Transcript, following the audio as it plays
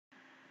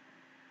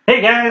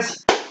Hey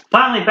guys,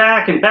 finally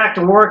back and back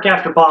to work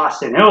after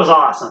Boston. It was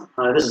awesome.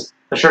 This is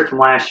a shirt from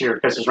last year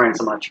because it's raining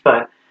so much,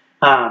 but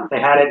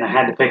they had it and I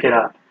had to pick it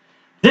up.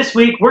 This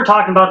week we're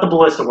talking about the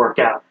Ballista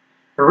workout.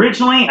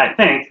 Originally, I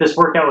think this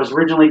workout was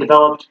originally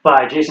developed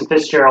by Jason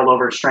Fitzgerald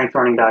over at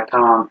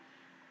strengthrunning.com.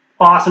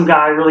 Awesome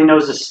guy, really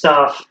knows his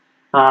stuff,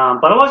 but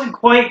I wasn't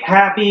quite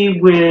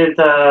happy with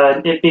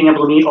it being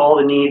able to meet all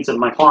the needs of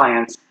my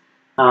clients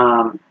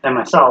and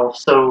myself,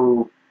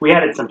 so we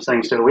added some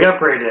things to it. We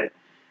upgraded it.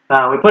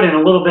 We put in a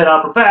little bit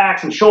of upper back,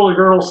 some shoulder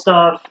girdle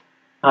stuff.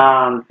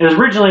 It was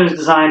originally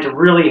designed to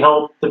really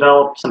help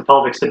develop some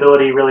pelvic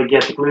stability, really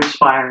get the glutes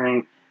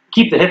firing,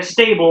 keep the hips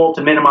stable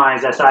to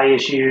minimize SI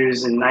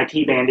issues and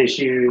IT band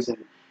issues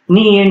and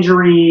knee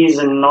injuries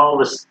and all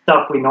the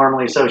stuff we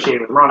normally associate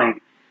with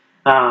running.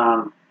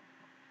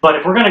 But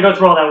if we're going to go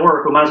through all that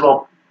work, we might as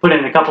well put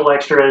in a couple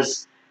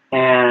extras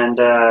and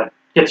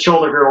get the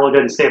shoulder girdle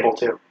good and stable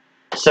too.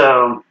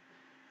 So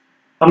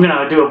I'm going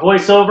to do a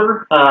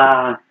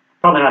voiceover.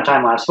 Probably not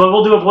time-lapse, but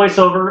we'll do a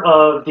voiceover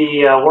of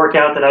the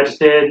workout that I just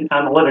did in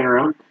the living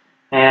room,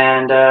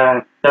 and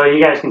so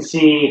you guys can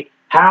see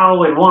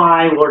how and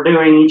why we're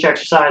doing each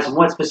exercise and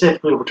what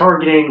specifically we're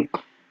targeting,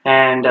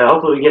 and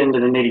hopefully we get into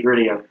the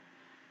nitty-gritty of it.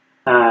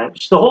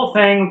 The whole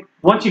thing,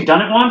 once you've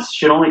done it once,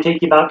 should only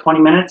take you about 20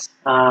 minutes.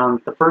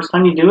 The first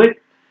time you do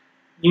it,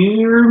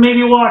 you're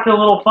maybe walking a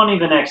little funny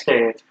the next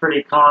day. It's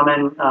pretty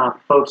common for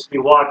folks to be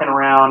walking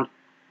around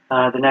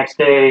the next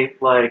day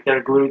like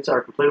their glutes are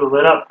completely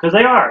lit up, because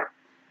they are.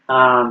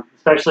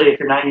 Especially if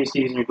you're not used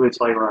to using your glutes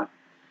while you run.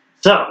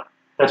 So,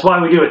 that's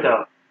why we do it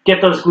though.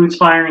 Get those glutes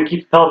firing,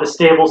 keep the pelvis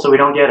stable so we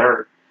don't get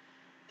hurt.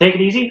 Take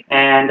it easy,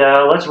 and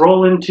let's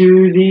roll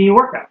into the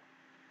workout.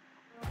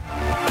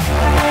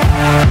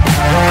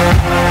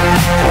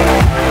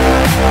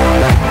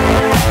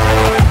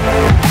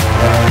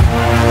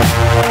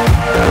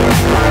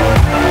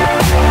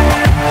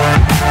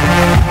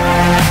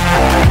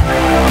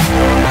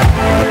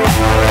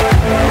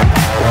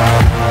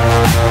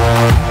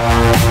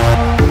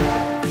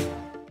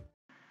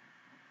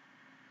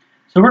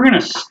 So we're going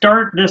to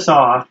start this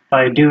off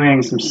by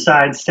doing some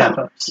side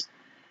step-ups.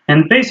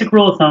 And the basic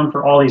rule of thumb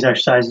for all these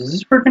exercises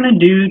is we're going to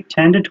do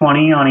 10 to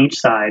 20 on each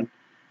side,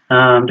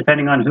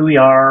 depending on who we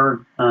are,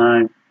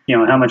 you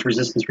know, how much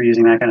resistance we're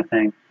using, that kind of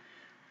thing.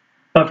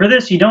 But for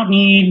this, you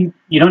don't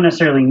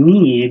necessarily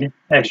need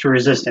extra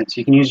resistance.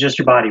 You can use just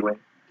your body weight.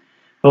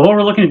 But what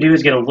we're looking to do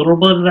is get a little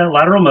bit of that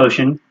lateral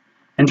motion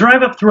and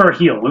drive up through our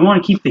heel. We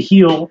want to keep the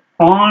heel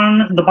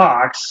on the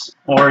box,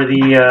 or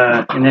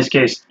the, in this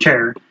case,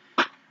 chair.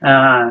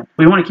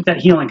 We want to keep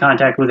that heel in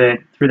contact with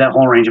it through that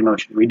whole range of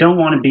motion. We don't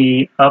want to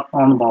be up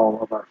on the ball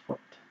of our foot.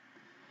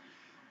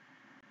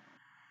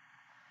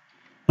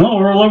 What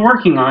we're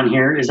working on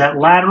here is that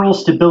lateral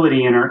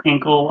stability in our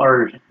ankle,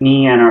 our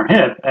knee, and our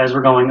hip as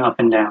we're going up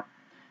and down.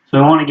 So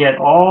we want to get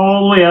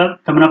all the way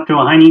up, coming up to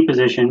a high knee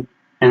position,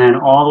 and then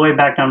all the way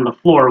back down to the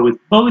floor with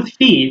both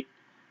feet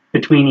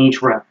between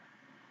each rep.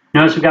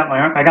 Notice I got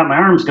my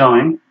arms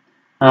going,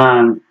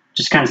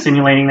 just kind of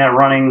simulating that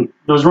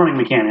those running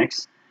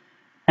mechanics.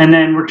 And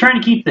then we're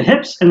trying to keep the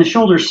hips and the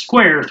shoulders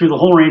square through the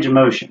whole range of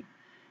motion.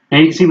 Now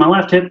you can see my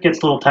left hip gets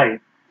a little tight.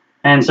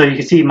 And so you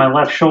can see my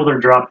left shoulder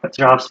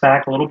drops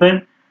back a little bit.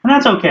 And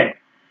that's okay.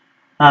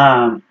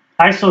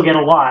 I still get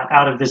a lot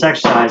out of this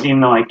exercise, even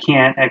though I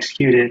can't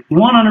execute it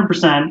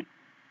 100%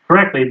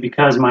 correctly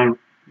because my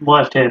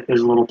left hip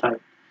is a little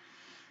tight.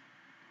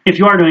 If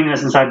you are doing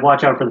this inside,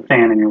 watch out for the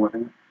fan in your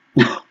living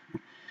room.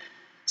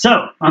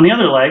 So, on the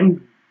other leg,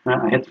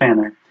 I hit the fan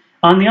there.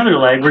 On the other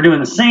leg, we're doing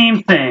the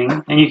same thing,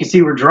 and you can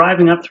see we're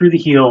driving up through the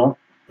heel,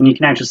 and you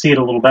can actually see it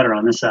a little better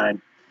on this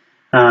side.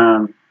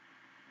 But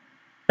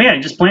yeah,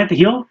 just plant the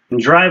heel and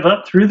drive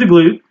up through the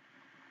glute,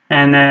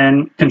 and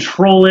then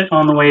control it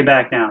on the way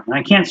back down. And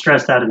I can't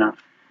stress that enough.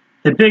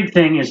 The big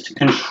thing is to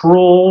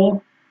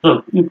control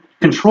the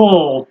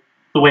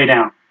way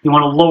down. You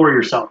want to lower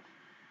yourself.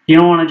 You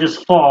don't want to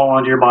just fall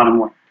onto your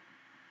bottom leg.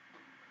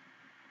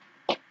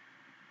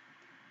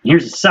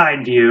 Here's a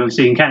side view,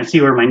 so you can kind of see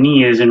where my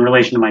knee is in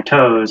relation to my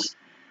toes.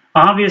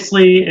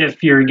 Obviously,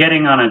 if you're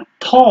getting on a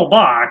tall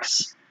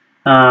box,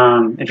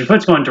 if your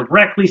foot's going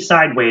directly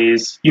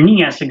sideways, your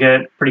knee has to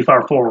get pretty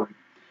far forward.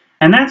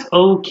 And that's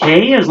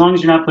okay as long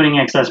as you're not putting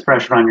excess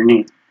pressure on your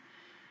knee.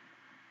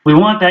 We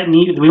want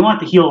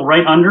the heel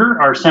right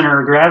under our center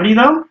of gravity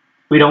though.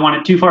 We don't want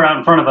it too far out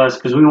in front of us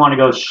because we want to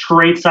go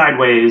straight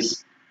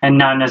sideways and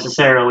not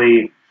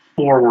necessarily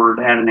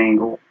forward at an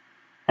angle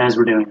as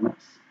we're doing this.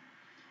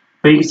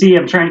 But you can see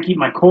I'm trying to keep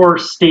my core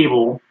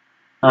stable.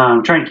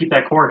 I'm trying to keep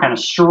that core kind of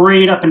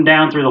straight up and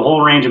down through the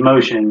whole range of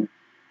motion,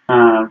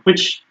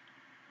 which,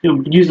 you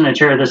know, using a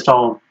chair this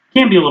tall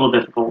can be a little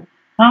difficult.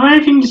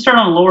 If you can start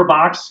on a lower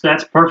box,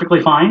 that's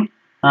perfectly fine.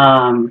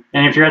 And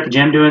if you're at the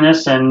gym doing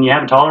this and you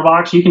have a taller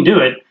box, you can do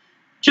it.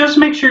 Just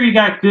make sure you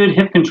got good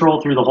hip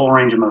control through the whole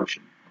range of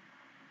motion.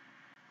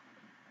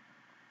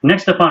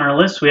 Next up on our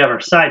list, we have our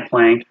side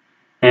plank.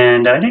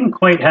 And I didn't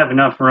quite have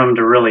enough room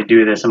to really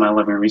do this in my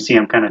living room. You see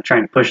I'm kind of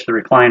trying to push the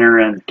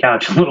recliner and the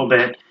couch a little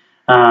bit.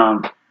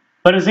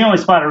 but it's the only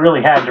spot I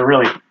really had to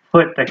really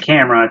put the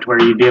camera to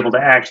where you'd be able to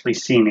actually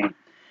see me.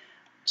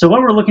 So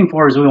what we're looking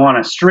for is we want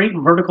a straight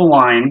vertical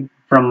line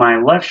from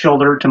my left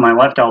shoulder to my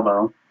left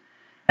elbow,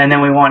 and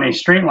then we want a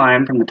straight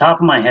line from the top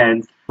of my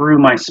head through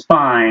my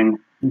spine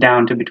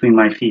down to between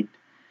my feet.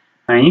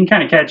 You can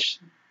kind of catch,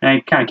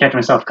 I kind of catch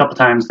myself a couple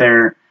times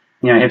there,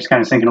 you know, hips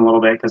kind of sinking a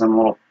little bit because I'm a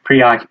little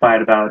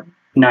preoccupied about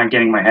not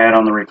getting my head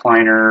on the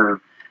recliner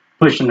or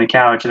pushing the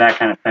couch, that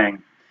kind of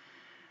thing.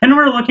 And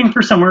we're looking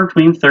for somewhere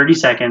between 30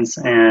 seconds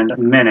and a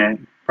minute,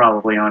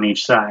 probably on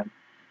each side.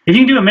 If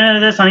you can do a minute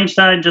of this on each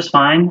side, just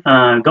fine.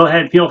 Go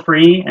ahead, feel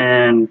free,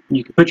 and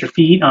you can put your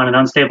feet on an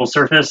unstable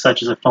surface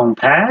such as a foam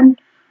pad,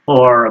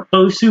 or a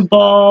Bosu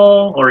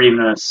ball, or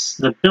even a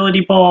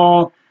stability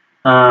ball,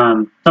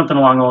 something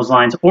along those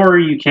lines. Or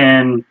you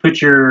can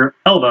put your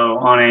elbow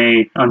on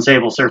a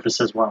unstable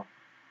surface as well.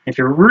 If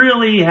you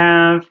really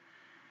have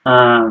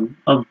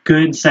a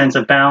good sense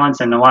of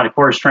balance and a lot of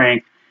core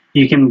strength,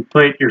 you can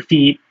put your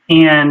feet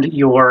and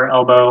your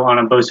elbow on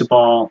a Bosu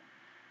ball.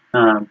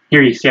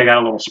 Here you see I got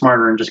a little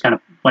smarter and just kind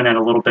of went at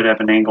a little bit of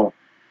an angle.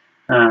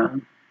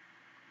 But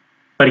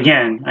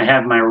again, I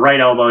have my right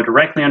elbow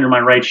directly under my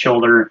right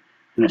shoulder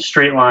in a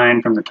straight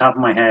line from the top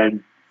of my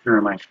head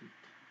through my feet.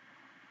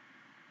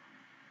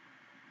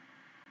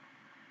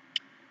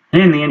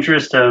 And in the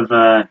interest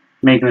of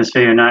making this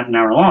video not an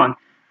hour long,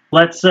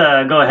 let's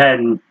go ahead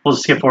and we'll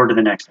skip forward to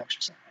the next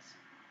exercise.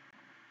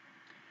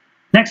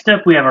 Next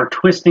up, we have our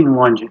twisting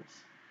lunges.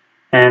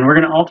 And we're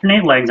going to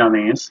alternate legs on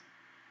these.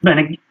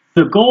 And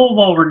the goal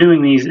while we're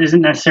doing these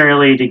isn't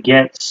necessarily to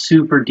get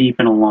super deep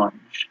in a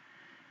lunge.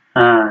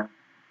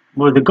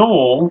 Well, the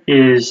goal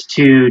is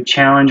to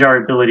challenge our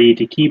ability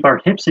to keep our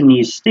hips and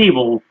knees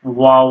stable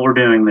while we're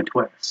doing the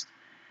twist.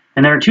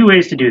 And there are two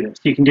ways to do this.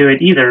 You can do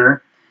it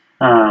either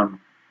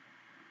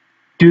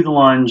do the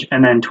lunge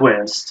and then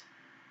twist,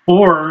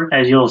 or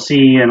as you'll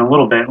see in a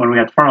little bit when we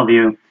got the frontal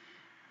view,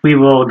 we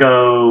will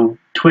go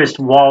twist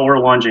while we're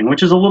lunging,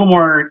 which is a little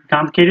more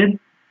complicated.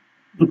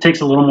 It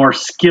takes a little more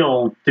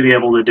skill to be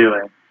able to do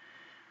it.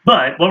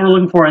 But what we're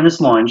looking for in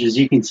this lunge is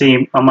you can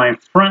see on my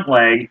front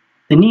leg,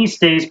 the knee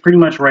stays pretty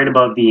much right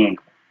above the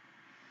ankle.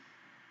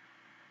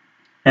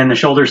 And the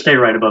shoulders stay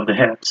right above the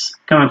hips.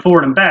 Coming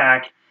forward and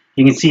back,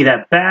 you can see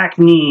that back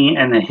knee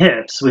and the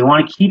hips, we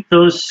want to keep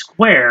those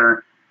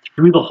square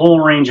through the whole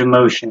range of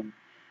motion.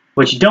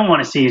 What you don't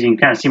want to see is, you can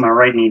kind of see my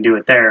right knee do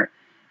it there,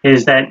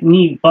 is that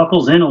knee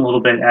buckles in a little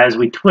bit as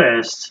we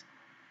twist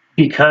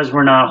because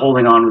we're not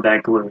holding on with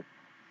that glute.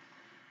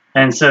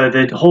 And so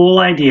the whole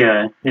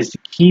idea is to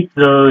keep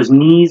those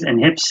knees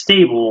and hips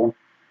stable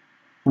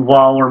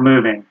while we're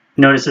moving.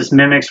 Notice this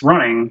mimics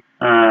running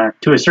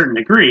to a certain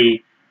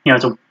degree. You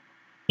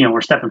know,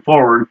 we're stepping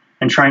forward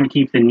and trying to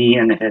keep the knee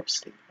and the hips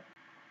stable.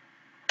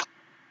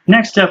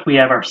 Next up, we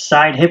have our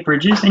side hip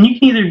bridges, and you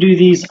can either do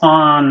these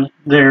on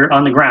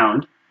the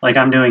ground, like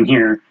I'm doing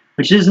here,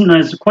 which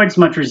isn't quite as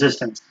much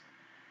resistance.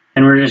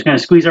 And we're just going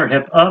to squeeze our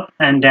hip up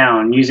and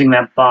down using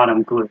that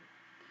bottom glute.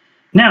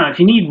 Now, if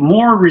you need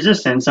more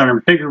resistance on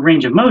a bigger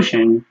range of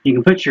motion, you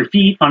can put your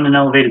feet on an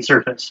elevated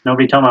surface.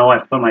 Nobody tell my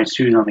wife to put my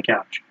shoes on the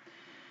couch.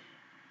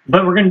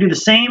 But we're going to do the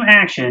same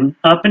action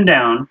up and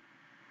down,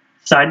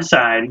 side to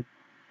side.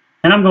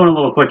 And I'm going a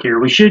little quick here.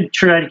 We should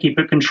try to keep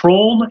it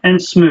controlled and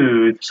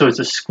smooth so it's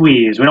a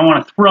squeeze. We don't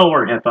want to throw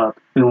our hip up.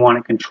 We want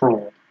it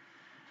controlled.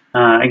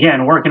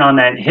 Again, working on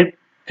that hip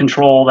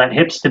control, that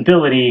hip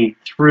stability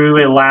through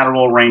a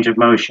lateral range of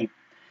motion.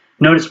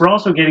 Notice we're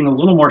also getting a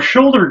little more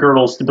shoulder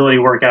girdle stability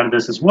work out of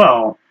this as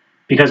well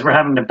because we're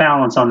having to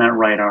balance on that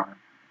right arm.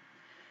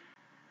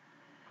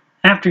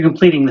 After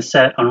completing the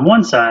set on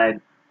one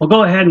side, we'll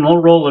go ahead and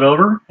we'll roll it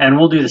over and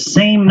we'll do the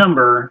same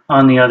number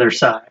on the other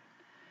side.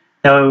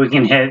 That way we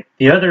can hit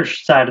the other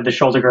side of the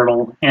shoulder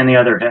girdle and the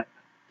other hip.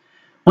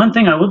 One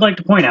thing I would like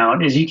to point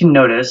out is you can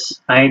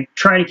notice I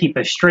try to keep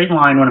a straight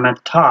line when I'm at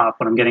the top,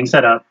 when I'm getting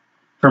set up,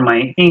 from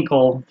my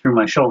ankle through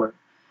my shoulder.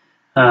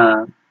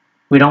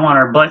 We don't want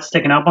our butt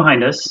sticking out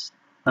behind us.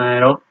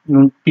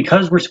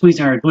 Because we're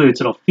squeezing our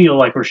glutes, it'll feel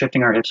like we're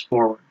shifting our hips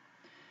forward.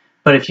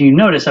 But if you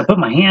notice, I put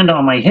my hand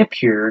on my hip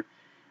here,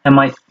 and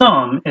my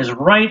thumb is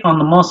right on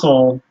the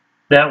muscle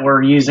that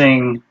we're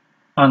using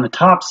on the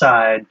top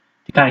side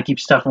to kind of keep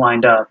stuff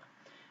lined up.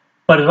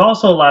 But it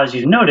also allows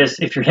you to notice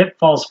if your hip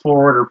falls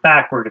forward or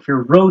backward, if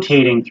you're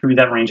rotating through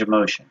that range of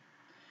motion.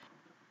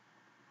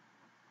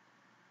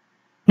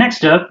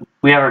 Next up,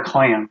 we have our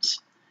clams.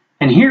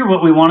 And here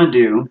what we want to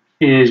do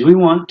is we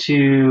want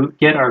to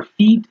get our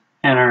feet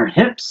and our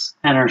hips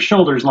and our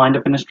shoulders lined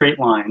up in a straight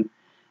line.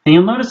 And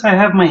you'll notice I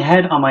have my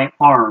head on my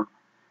arm.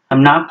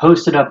 I'm not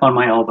posted up on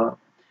my elbow.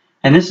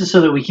 And this is so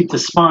that we keep the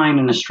spine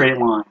in a straight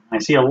line. I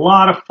see a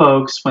lot of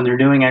folks when they're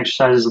doing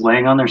exercises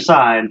laying on their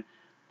side,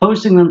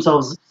 posting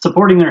themselves,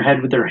 supporting their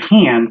head with their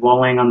hand while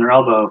laying on their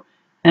elbow,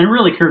 and it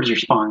really curves your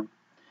spine.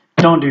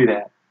 Don't do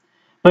that.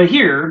 But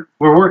here,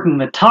 we're working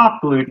the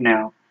top glute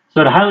now.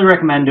 So I'd highly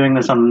recommend doing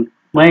this on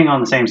laying on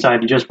the same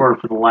side. You just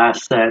work for the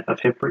last set of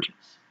hip bridges.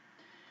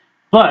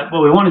 But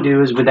what we want to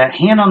do is with that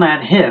hand on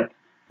that hip,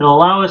 it'll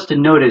allow us to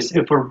notice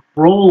if we're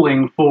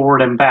rolling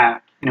forward and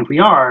back. And if we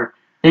are,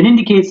 that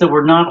indicates that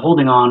we're not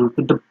holding on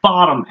with the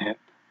bottom hip,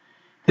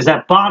 because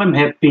that bottom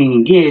hip being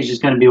engaged is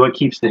going to be what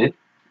keeps the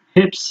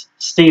hips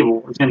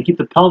stable. It's going to keep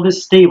the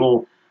pelvis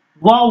stable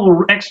while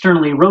we're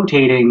externally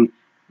rotating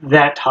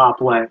that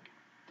top leg.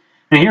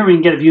 Now here we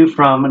can get a view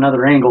from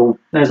another angle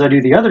as I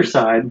do the other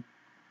side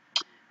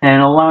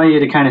and allow you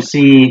to kind of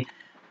see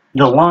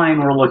the line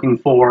we're looking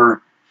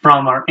for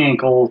from our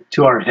ankle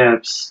to our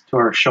hips to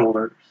our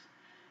shoulders.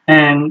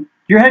 And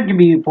your head can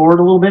be forward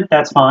a little bit,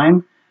 that's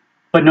fine.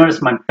 But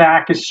notice my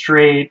back is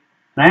straight,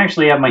 and I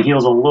actually have my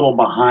heels a little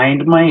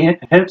behind my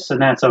hips,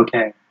 and that's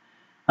okay.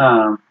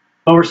 But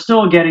we're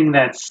still getting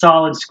that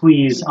solid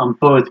squeeze on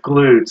both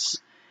glutes.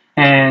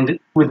 And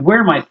with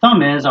where my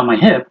thumb is on my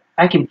hip,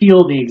 I can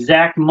feel the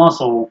exact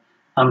muscle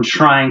I'm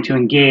trying to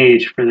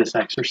engage for this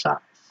exercise.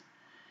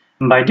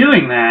 And by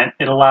doing that,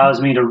 it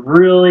allows me to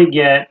really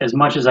get as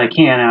much as I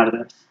can out of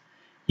this.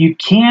 You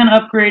can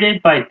upgrade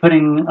it by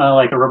putting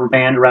like a rubber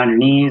band around your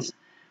knees,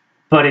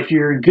 but if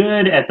you're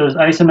good at those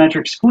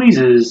isometric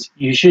squeezes,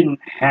 you shouldn't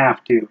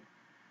have to,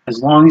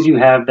 as long as you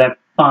have that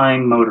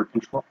fine motor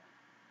control.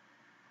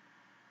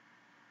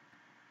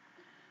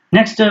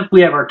 Next up,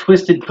 we have our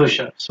twisted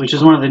push-ups, which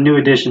is one of the new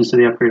additions to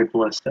the upgraded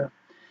Ballista.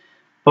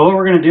 But what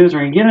we're going to do is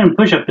we're going to get in a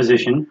push-up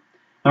position,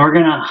 and we're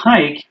going to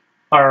hike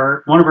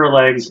one of our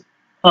legs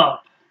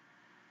up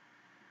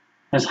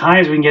as high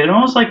as we can get it,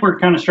 almost like we're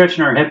kind of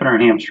stretching our hip and our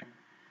hamstring.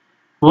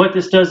 What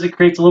this does, it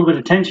creates a little bit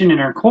of tension in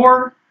our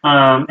core,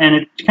 and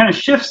it kind of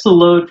shifts the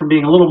load from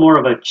being a little more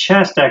of a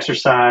chest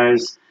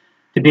exercise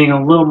to being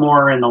a little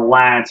more in the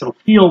lats. It'll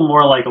feel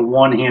more like a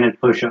one-handed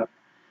push-up.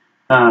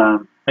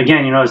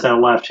 Again, you notice that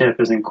left hip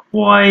isn't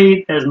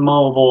quite as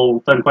mobile,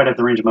 doesn't quite have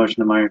the range of motion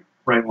that my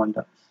right one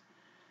does.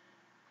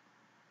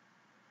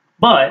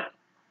 But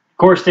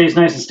core stays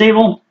nice and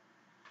stable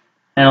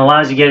and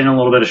allows you to get in a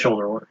little bit of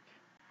shoulder work.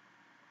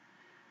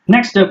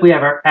 Next up, we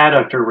have our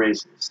adductor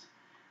raises.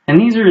 And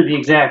these are the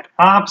exact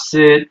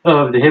opposite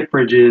of the hip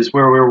bridges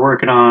where we're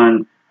working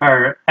on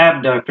our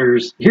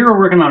abductors. Here we're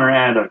working on our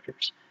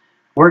adductors,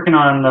 working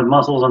on the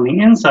muscles on the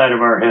inside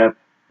of our hip,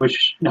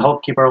 which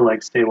help keep our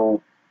legs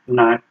stable,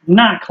 not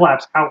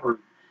collapse outward.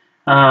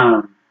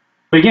 But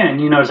again,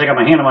 you notice I got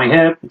my hand on my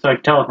hip, so I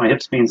can tell if my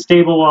hip's being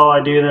stable while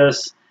I do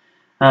this.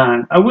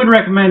 I would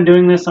recommend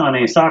doing this on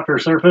a softer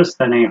surface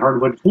than a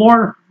hardwood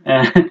floor.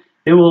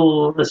 It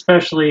will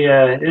especially,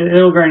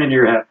 it'll grind into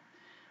your hip.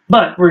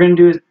 But we're going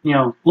to do,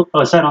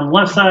 a set on the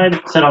left side,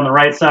 set on the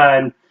right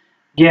side.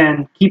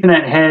 Again, keeping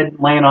that head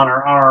laying on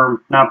our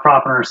arm, not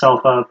propping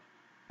ourselves up,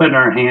 putting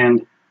our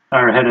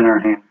head in our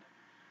hand.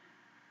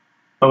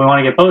 But we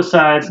want to get both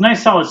sides.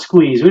 Nice solid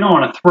squeeze. We don't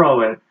want to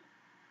throw it,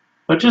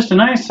 but just a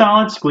nice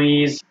solid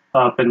squeeze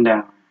up and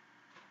down.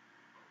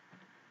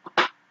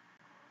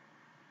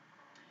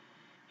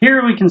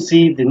 Here we can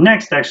see the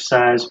next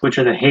exercise, which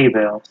are the hay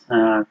bales.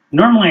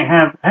 Normally I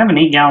have an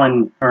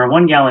 8-gallon or a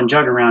 1-gallon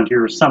jug around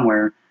here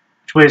somewhere,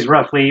 which weighs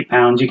roughly 8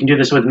 pounds. You can do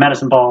this with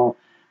medicine ball.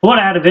 But what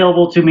I had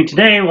available to me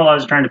today while I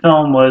was trying to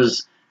film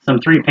was some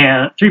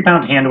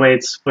 3-pound hand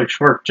weights, which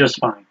work just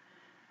fine.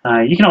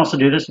 You can also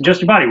do this with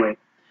just your body weight.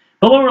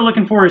 But what we're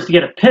looking for is to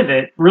get a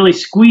pivot, really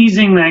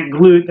squeezing that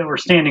glute that we're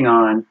standing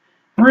on,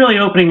 really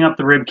opening up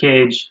the rib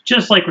cage,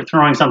 just like we're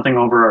throwing something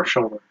over our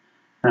shoulder.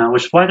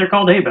 Which is why they're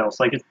called hay bales,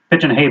 like it's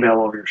pitching a hay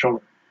bale over your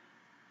shoulder.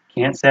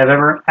 Can't say I've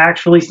ever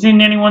actually seen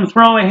anyone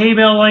throw a hay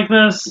bale like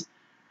this,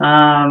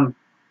 but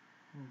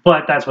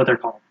that's what they're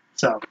called.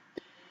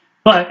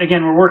 But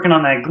again, we're working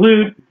on that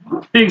glute,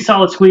 big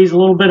solid squeeze, a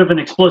little bit of an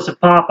explosive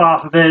pop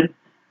off of it,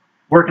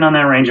 working on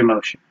that range of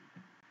motion.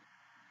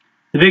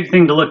 The big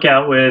thing to look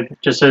out with,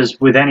 just as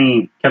with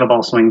any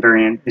kettlebell swing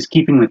variant, is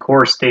keeping the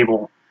core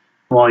stable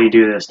while you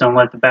do this. Don't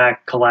let the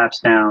back collapse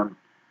down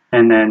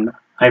and then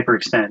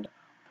hyperextend.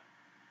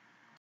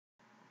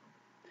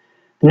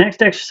 The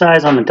next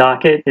exercise on the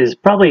docket is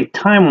probably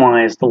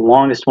time-wise the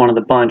longest one of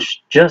the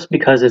bunch just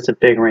because it's a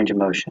big range of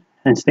motion,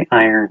 and it's the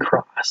iron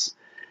cross.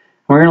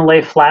 We're going to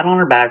lay flat on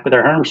our back with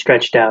our arms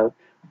stretched out,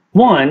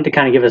 one, to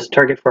kind of give us a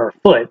target for our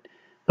foot,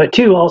 but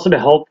two, also to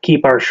help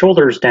keep our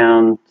shoulders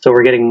down so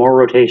we're getting more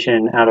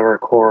rotation out of our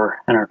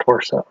core and our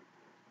torso.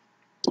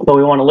 But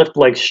we want to lift the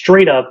leg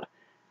straight up,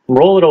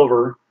 roll it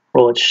over,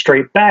 roll it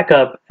straight back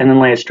up, and then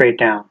lay it straight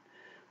down,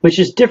 which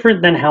is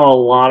different than how a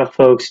lot of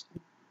folks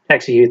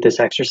execute this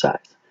exercise.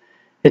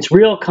 It's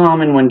real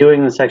common when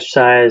doing this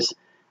exercise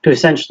to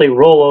essentially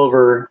roll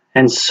over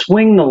and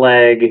swing the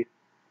leg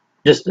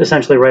just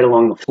essentially right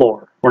along the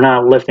floor. We're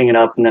not lifting it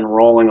up and then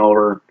rolling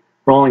over,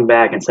 rolling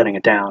back and setting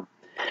it down.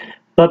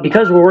 But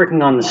because we're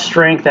working on the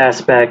strength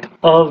aspect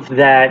of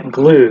that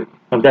glute,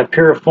 of that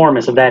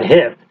piriformis, of that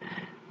hip,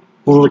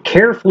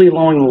 carefully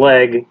lowering the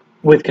leg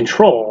with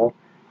control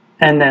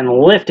and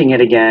then lifting it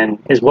again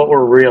is what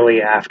we're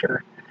really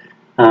after.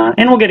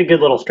 And we'll get a good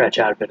little stretch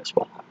out of it as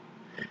well.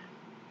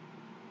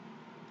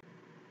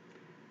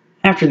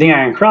 After the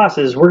iron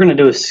crosses, we're going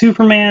to do a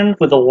Superman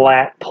with a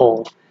lat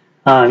pull.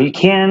 You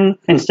can,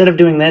 instead of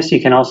doing this,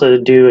 you can also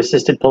do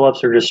assisted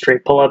pull-ups or just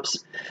straight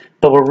pull-ups,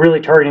 but we're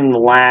really targeting the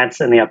lats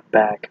and the upper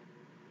back.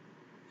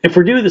 If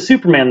we're doing the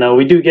Superman though,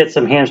 we do get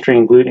some hamstring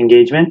and glute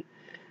engagement.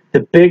 The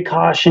big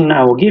caution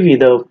I will give you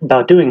though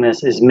about doing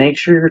this is make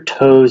sure your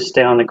toes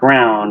stay on the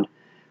ground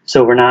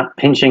so we're not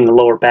pinching the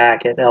lower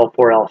back at L4,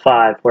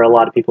 L5 where a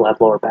lot of people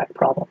have lower back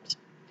problems.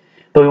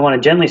 But we want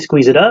to gently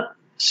squeeze it up,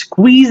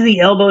 squeeze the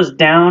elbows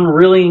down,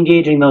 really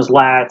engaging those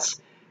lats,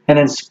 and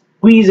then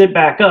squeeze it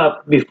back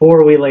up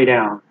before we lay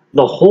down.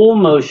 The whole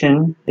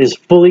motion is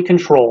fully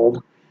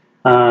controlled,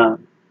 and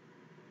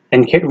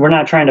we're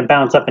not trying to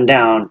bounce up and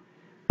down.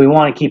 We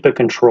want to keep it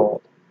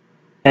controlled.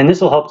 And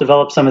this will help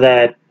develop some of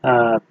that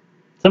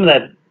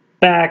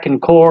back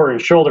and core and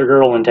shoulder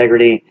girdle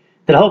integrity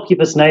that'll help keep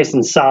us nice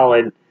and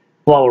solid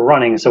while we're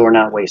running so we're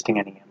not wasting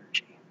any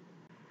energy.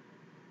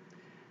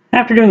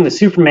 After doing the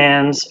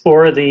Supermans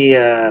or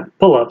the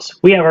pull-ups,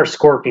 we have our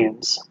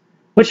scorpions,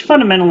 which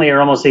fundamentally are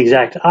almost the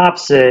exact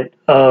opposite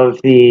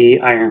of the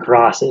iron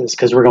crosses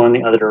because we're going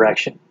the other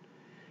direction.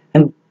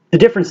 And the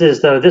difference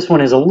is, though, this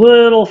one is a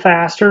little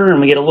faster and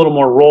we get a little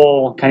more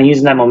roll, kind of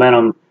using that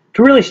momentum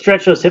to really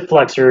stretch those hip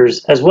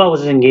flexors as well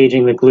as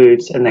engaging the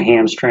glutes and the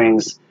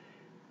hamstrings.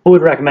 I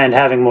would recommend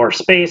having more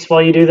space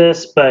while you do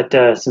this, but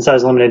since I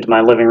was limited to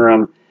my living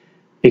room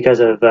because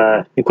of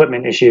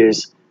equipment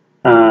issues,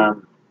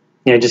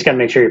 just got to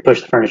make sure you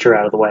push the furniture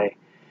out of the way.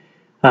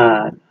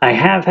 I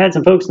have had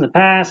some folks in the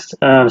past,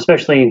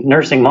 especially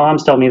nursing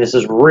moms, tell me this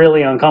is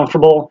really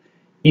uncomfortable.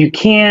 You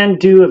can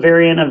do a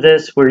variant of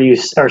this where you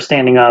are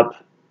standing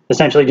up,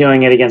 essentially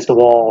doing it against a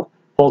wall,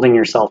 holding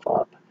yourself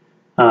up.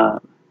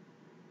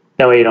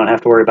 That way you don't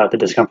have to worry about the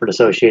discomfort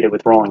associated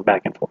with rolling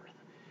back and forth.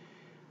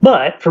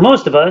 But for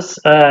most of us,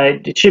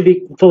 it should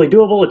be fully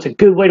doable. It's a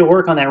good way to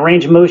work on that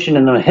range of motion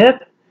in the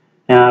hip,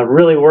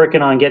 really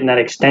working on getting that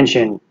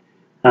extension,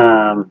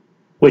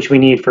 which we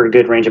need for a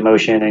good range of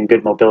motion and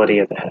good mobility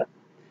of the hip.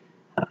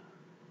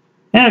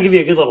 And I'll give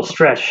you a good little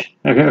stretch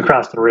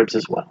across the ribs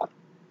as well.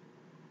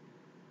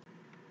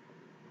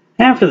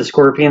 After the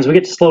scorpions, we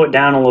get to slow it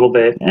down a little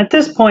bit. And at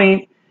this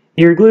point,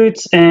 your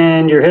glutes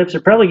and your hips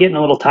are probably getting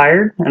a little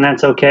tired, and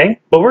that's okay.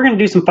 But we're going to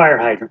do some fire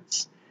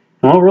hydrants.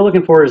 And what we're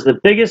looking for is the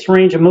biggest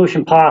range of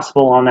motion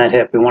possible on that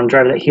hip. We want to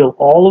drive that heel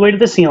all the way to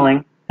the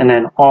ceiling and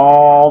then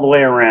all the way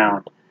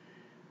around.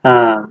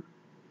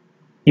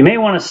 You may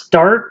want to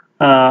start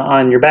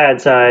on your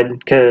bad side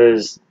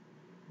because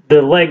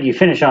the leg you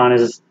finish on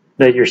is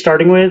that you're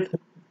starting with.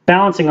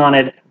 Balancing on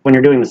it when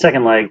you're doing the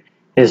second leg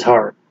is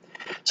hard.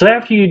 So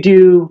after you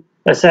do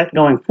a set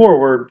going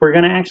forward, we're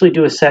going to actually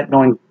do a set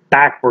going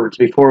backwards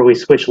before we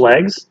switch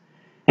legs.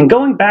 And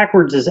going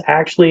backwards is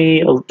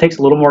actually takes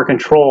a little more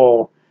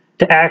control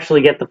to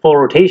actually get the full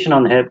rotation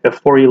on the hip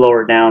before you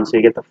lower it down so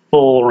you get the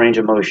full range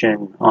of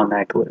motion on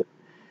that glute.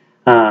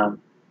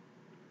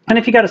 And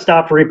if you got to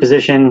stop to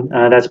reposition,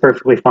 that's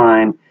perfectly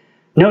fine.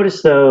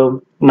 Notice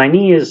though, my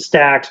knee is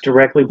stacked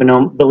directly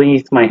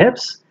beneath my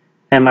hips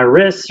and my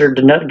wrists are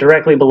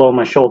directly below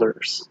my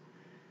shoulders.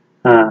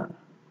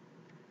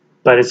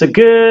 But it's a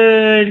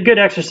good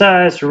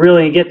exercise to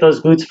really get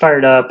those glutes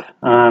fired up.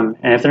 And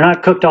if they're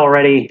not cooked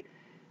already,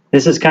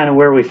 this is kind of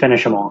where we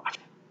finish them off.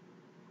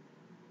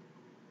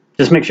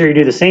 Just make sure you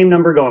do the same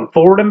number going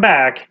forward and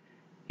back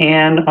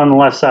and on the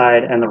left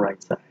side and the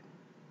right side.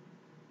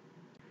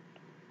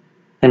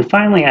 And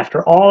finally,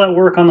 after all that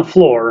work on the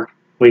floor,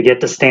 we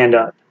get to stand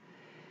up.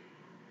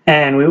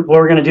 And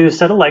we're going to do a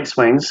set of leg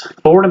swings,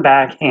 forward and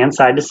back and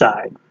side to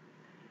side.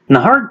 And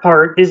the hard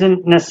part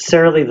isn't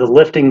necessarily the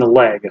lifting the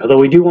leg, although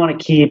we do want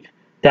to keep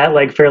that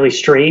leg fairly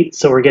straight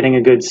so we're getting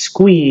a good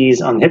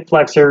squeeze on the hip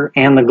flexor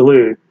and the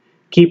glute,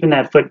 keeping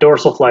that foot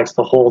dorsal flex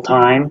the whole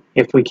time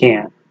if we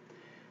can.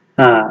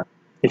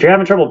 If you're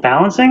having trouble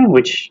balancing,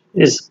 which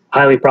is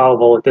highly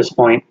probable at this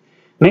point,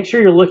 make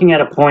sure you're looking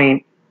at a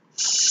point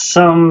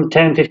some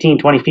 10, 15,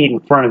 20 feet in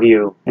front of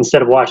you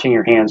instead of watching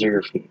your hands or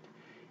your feet.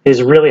 It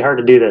is really hard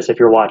to do this if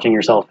you're watching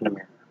yourself in a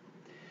mirror.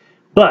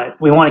 But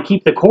we want to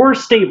keep the core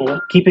stable,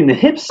 keeping the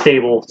hips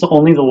stable so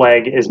only the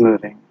leg is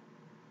moving.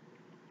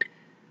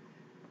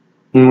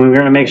 And we're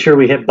going to make sure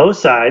we hit both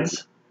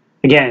sides.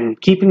 Again,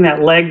 keeping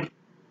that leg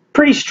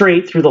pretty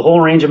straight through the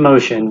whole range of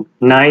motion.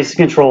 Nice and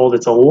controlled.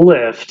 It's a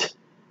lift,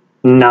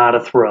 not a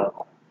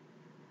throw.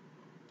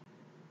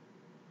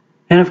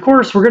 And of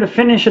course, we're going to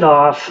finish it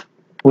off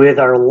with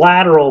our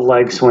lateral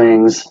leg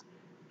swings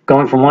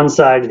going from one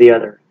side to the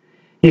other.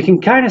 You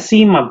can kind of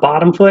see my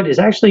bottom foot is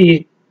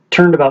actually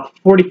turned about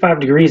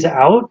 45 degrees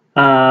out,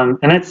 and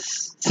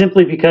that's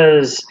simply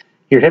because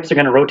your hips are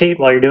going to rotate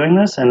while you're doing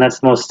this, and that's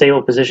the most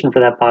stable position for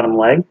that bottom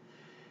leg.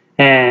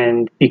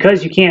 And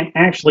because you can't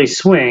actually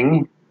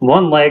swing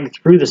one leg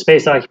through the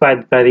space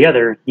occupied by the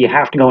other, you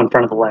have to go in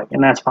front of the leg,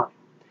 and that's fine.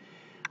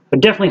 I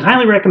definitely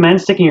highly recommend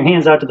sticking your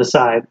hands out to the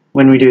side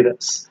when we do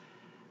this.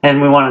 And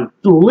we want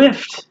to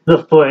lift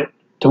the foot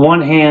to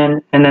one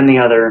hand and then the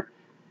other,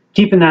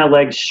 keeping that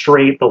leg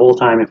straight the whole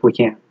time if we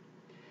can.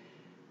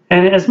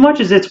 And as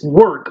much as it's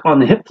work on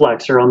the hip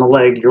flexor on the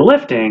leg you're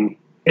lifting,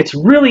 it's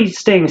really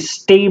staying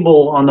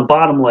stable on the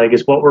bottom leg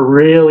is what we're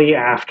really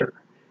after.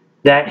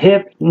 That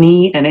hip,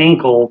 knee, and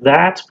ankle,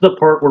 that's the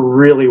part we're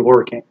really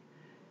working.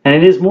 And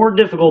it is more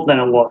difficult than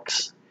it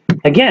looks.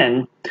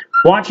 Again,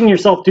 watching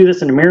yourself do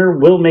this in the mirror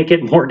will make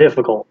it more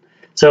difficult.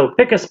 So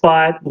pick a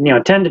spot,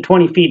 10 to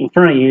 20 feet in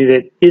front of you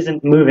that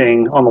isn't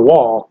moving on the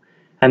wall,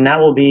 and that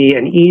will be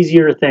an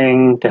easier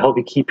thing to help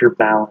you keep your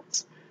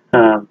balance.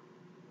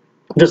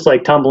 Just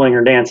like tumbling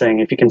or dancing,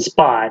 if you can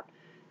spot,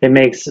 it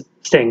makes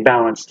staying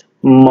balanced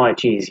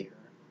much easier.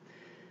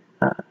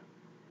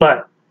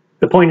 But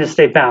the point is to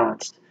stay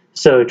balanced.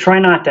 So try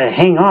not to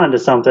hang on to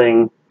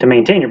something to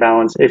maintain your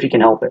balance if you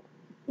can help it.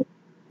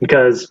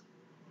 Because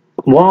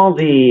while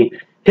the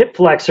hip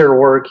flexor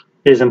work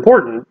is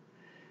important,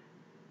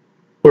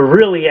 we're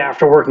really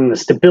after working the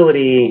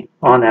stability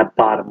on that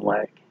bottom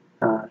leg.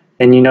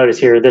 And you notice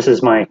here, this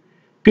is my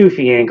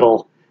goofy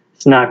ankle.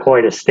 It's not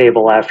quite as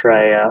stable after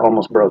I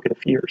almost broke it a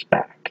few years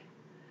back.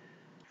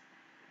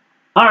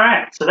 All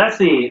right, so that's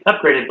the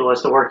upgraded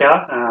Ballista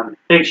workout.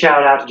 Big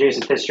shout out to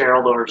Jason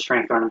Fitzgerald over at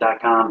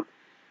strengthrunning.com.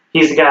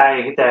 He's the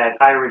guy that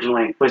I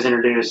originally was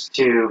introduced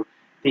to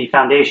the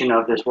foundation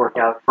of this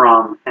workout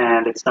from,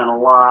 and it's done a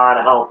lot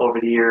of help over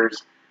the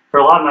years for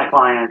a lot of my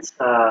clients,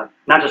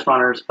 not just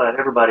runners, but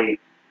everybody,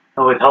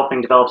 with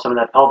helping develop some of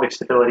that pelvic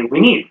stability we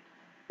need,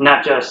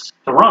 not just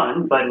to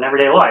run, but in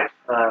everyday life.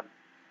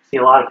 See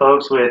a lot of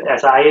folks with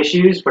SI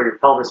issues where your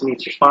pelvis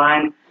meets your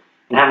spine,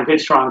 and having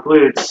good, strong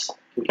glutes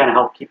can kind of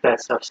help keep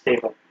that stuff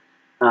stable.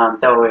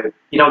 That way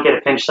you don't get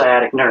a pinched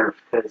sciatic nerve,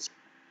 because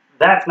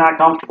that's not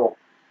comfortable.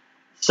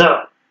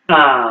 So,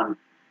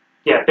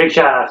 yeah, big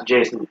shout out to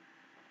Jason.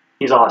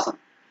 He's awesome.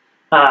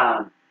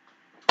 But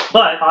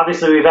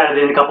obviously we've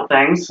added in a couple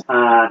things.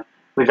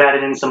 We've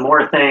added in some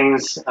more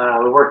things.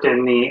 We worked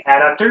in the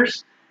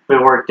adductors. We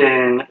worked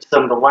in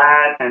some of the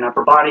lat and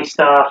upper body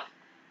stuff.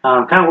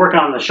 Kind of working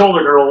on the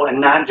shoulder girdle and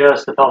not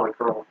just the pelvic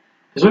girdle.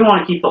 Because we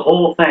want to keep the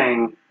whole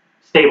thing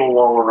stable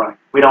while we're running.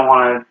 We don't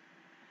want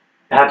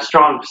to have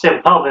strong,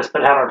 stable pelvis,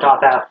 but have our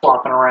top half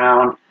flopping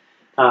around.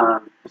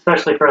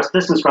 Especially for us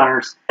distance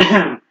runners,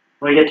 when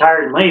we get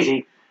tired and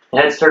lazy, the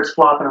head starts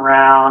flopping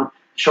around,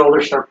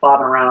 shoulders start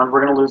flopping around,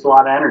 we're going to lose a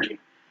lot of energy.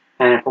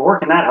 And if we're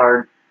working that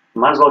hard,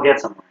 we might as well get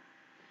somewhere.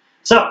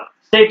 So,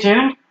 stay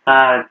tuned.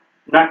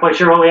 Not quite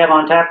sure what we have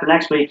on tap for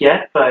next week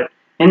yet, but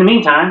in the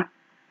meantime,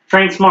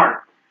 train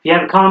smart. If you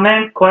have a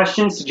comment,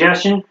 question,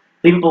 suggestion,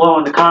 leave it below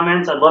in the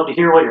comments. I'd love to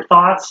hear what your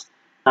thoughts.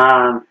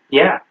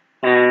 Yeah,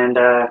 and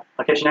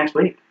I'll catch you next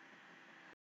week.